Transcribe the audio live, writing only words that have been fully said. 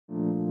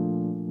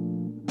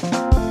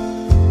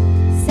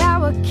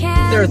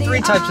There are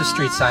three types of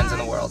street signs in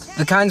the world.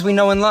 The kinds we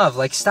know and love,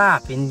 like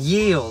stop and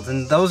yield,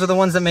 and those are the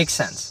ones that make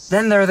sense.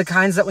 Then there are the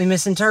kinds that we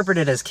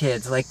misinterpreted as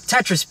kids, like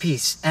Tetris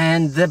piece,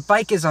 and the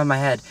bike is on my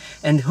head,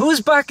 and whose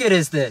bucket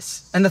is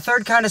this? And the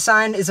third kind of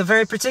sign is a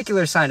very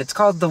particular sign. It's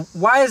called the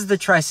why is the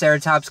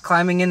Triceratops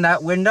climbing in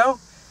that window?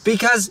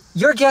 Because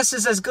your guess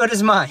is as good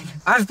as mine.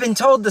 I've been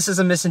told this is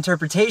a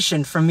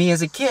misinterpretation from me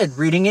as a kid,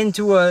 reading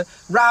into a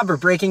robber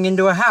breaking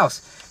into a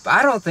house. But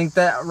I don't think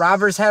that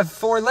robbers have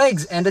 4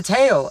 legs and a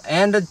tail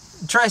and a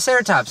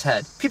Triceratops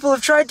head. People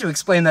have tried to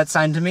explain that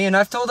sign to me and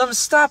I've told them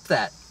stop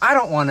that. I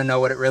don't want to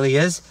know what it really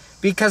is,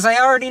 because I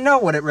already know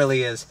what it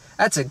really is.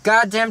 That's a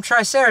goddamn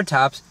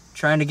Triceratops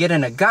trying to get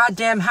in a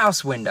goddamn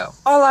house window.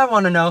 All I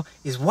want to know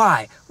is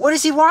why. What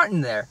does he want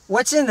in there?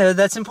 What's in there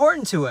that's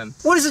important to him?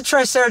 What does a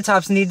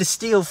Triceratops need to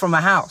steal from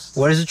a house?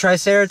 What does a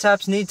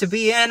Triceratops need to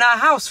be in a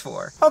house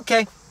for?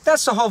 Okay,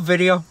 that's the whole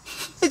video.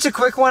 It's a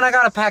quick one. I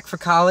got to pack for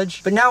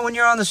college. But now when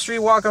you're on the street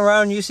walking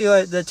around and you see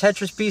like the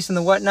Tetris piece and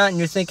the whatnot and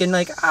you're thinking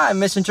like, I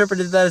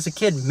misinterpreted that as a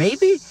kid.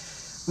 Maybe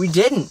we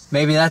didn't.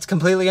 Maybe that's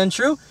completely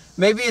untrue.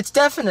 Maybe it's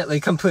definitely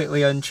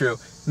completely untrue.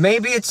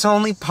 Maybe it's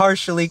only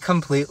partially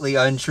completely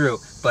untrue,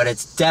 but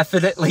it's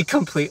definitely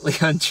completely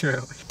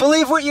untrue.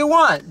 Believe what you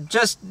want,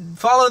 just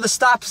follow the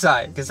stop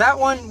sign, because that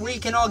one we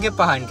can all get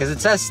behind, because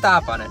it says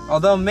stop on it.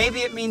 Although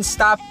maybe it means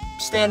stop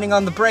standing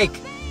on the brake,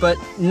 but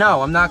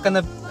no, I'm not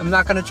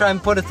gonna try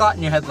and put a thought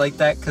in your head like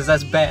that, because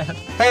that's bad.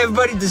 Hey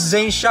everybody, this is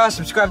Zane Shaw,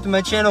 subscribe to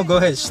my channel, go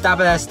ahead, stop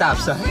at that stop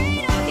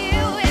sign.